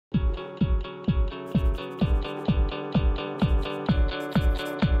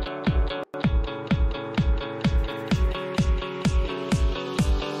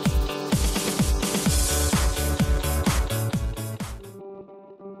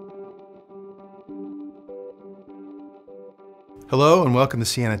Hello and welcome to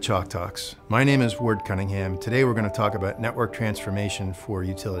Ciena Chalk Talks. My name is Cunningham. Today we're going to talk about network transformation for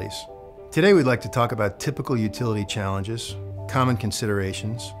utilities. Today we'd like to talk about typical utility challenges, common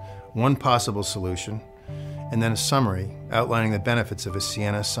considerations, one possible solution, and then a summary outlining the benefits of a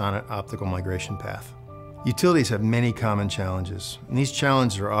Ciena SONET optical migration path. Utilities have many common challenges, and these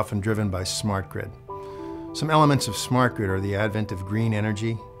challenges are often driven by smart grid. Some elements of smart grid are the advent of green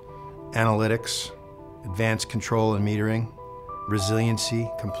energy, analytics, advanced control and metering, resiliency,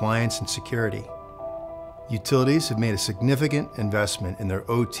 compliance, and security. Utilities have made a significant investment in their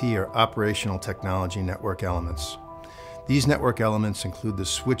OT or operational technology network elements. These network elements include the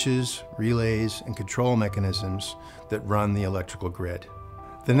switches, relays, and control mechanisms that run the electrical grid.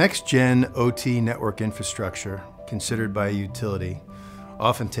 The NEXTGEN OT network infrastructure, considered by a utility,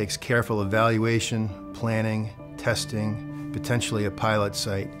 often takes careful evaluation, planning, testing, potentially a pilot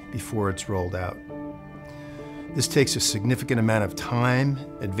site before it's rolled out. This takes a significant amount of time,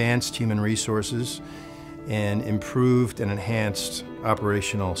 advanced human resources, and improved and enhanced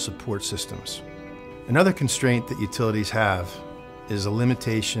operational support systems. Another constraint that utilities have is a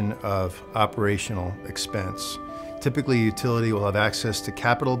limitation of operational expense. Typically, a utility will have access to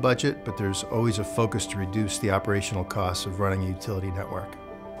capital budget, but there's always a focus to reduce the operational costs of running a utility network.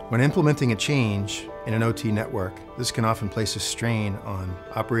 When implementing a change in an OT network, this can often place a strain on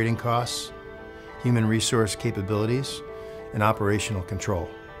operating costs, human resource capabilities, and operational control.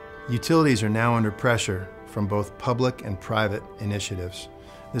 Utilities are now under pressure from both public and private initiatives.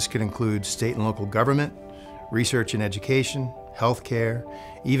 This could include state and local government, research and education, healthcare,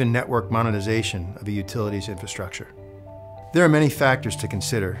 even network monetization of a utility's infrastructure. There are many factors to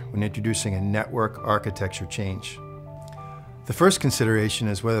consider when introducing a network architecture change. The first consideration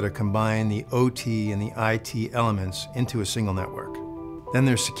is whether to combine the OT and the IT elements into a single network. Then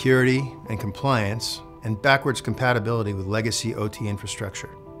there's security and compliance and backwards compatibility with legacy OT infrastructure.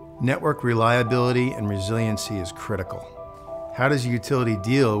 Network reliability and resiliency is critical. How does a utility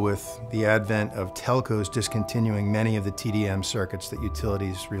deal with the advent of telcos discontinuing many of the TDM circuits that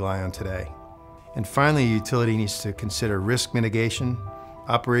utilities rely on today? And finally, a utility needs to consider risk mitigation,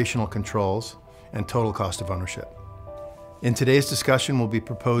 operational controls, and total cost of ownership. In today's discussion, we'll be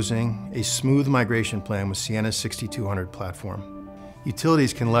proposing a smooth migration plan with Ciena's 6200 platform.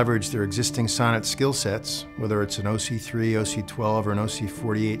 Utilities can leverage their existing SONET skill sets, whether it's an OC3, OC12, or an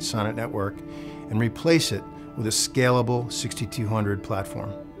OC48 SONET network, and replace it with a scalable 6200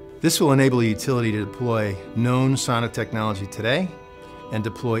 platform. This will enable a utility to deploy known SONET technology today and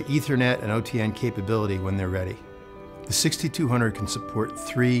deploy Ethernet and OTN capability when they're ready. The 6200 can support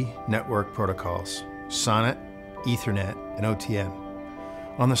 3 network protocols: SONET, Ethernet, and OTN.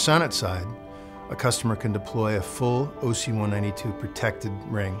 On the SONET side, a customer can deploy a full OC192 protected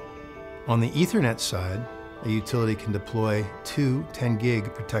ring. On the Ethernet side, a utility can deploy 2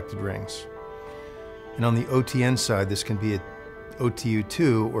 10-gig protected rings. And on the OTN side, this can be an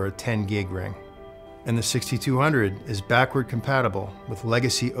OTU2 or a 10-gig ring. And the 6200 is backward compatible with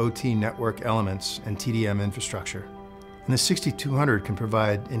legacy OT network elements and TDM infrastructure. And the 6200 can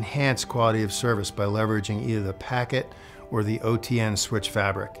provide enhanced quality of service by leveraging either the packet or the OTN switch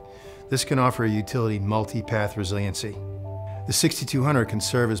fabric. This can offer a utility multi-path resiliency. The 6200 can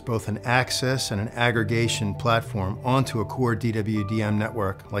serve as both an access and an aggregation platform onto a core DWDM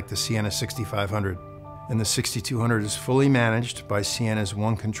network like the Ciena 6500. And the 6200 is fully managed by Ciena's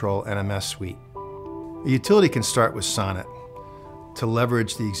OneControl NMS suite. A utility can start with SONET to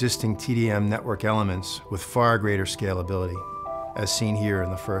leverage the existing TDM network elements with far greater scalability, as seen here in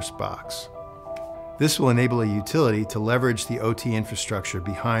the first box. This will enable a utility to leverage the OT infrastructure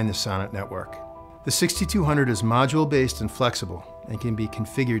behind the SONET network. The 6200 is module-based and flexible and can be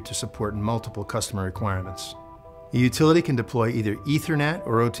configured to support multiple customer requirements. A utility can deploy either Ethernet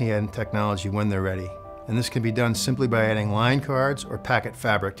or OTN technology when they're ready, and this can be done simply by adding line cards or packet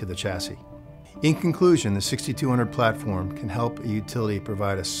fabric to the chassis. In conclusion, the 6200 platform can help a utility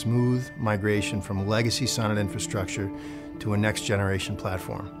provide a smooth migration from legacy SONET infrastructure to a next-generation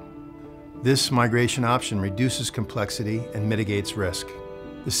platform. This migration option reduces complexity and mitigates risk.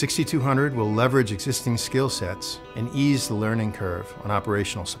 The 6200 will leverage existing skill sets and ease the learning curve on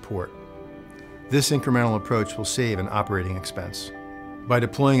operational support. This incremental approach will save an operating expense. By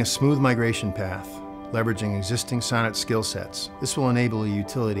deploying a smooth migration path, leveraging existing SONET skill sets, this will enable a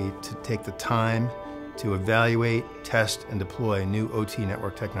utility to take the time to evaluate, test, and deploy new OT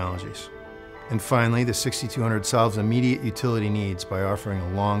network technologies. And finally, the 6200 solves immediate utility needs by offering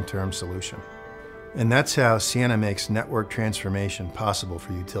a long-term solution. And that's how Ciena makes network transformation possible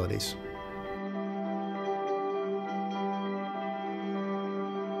for utilities.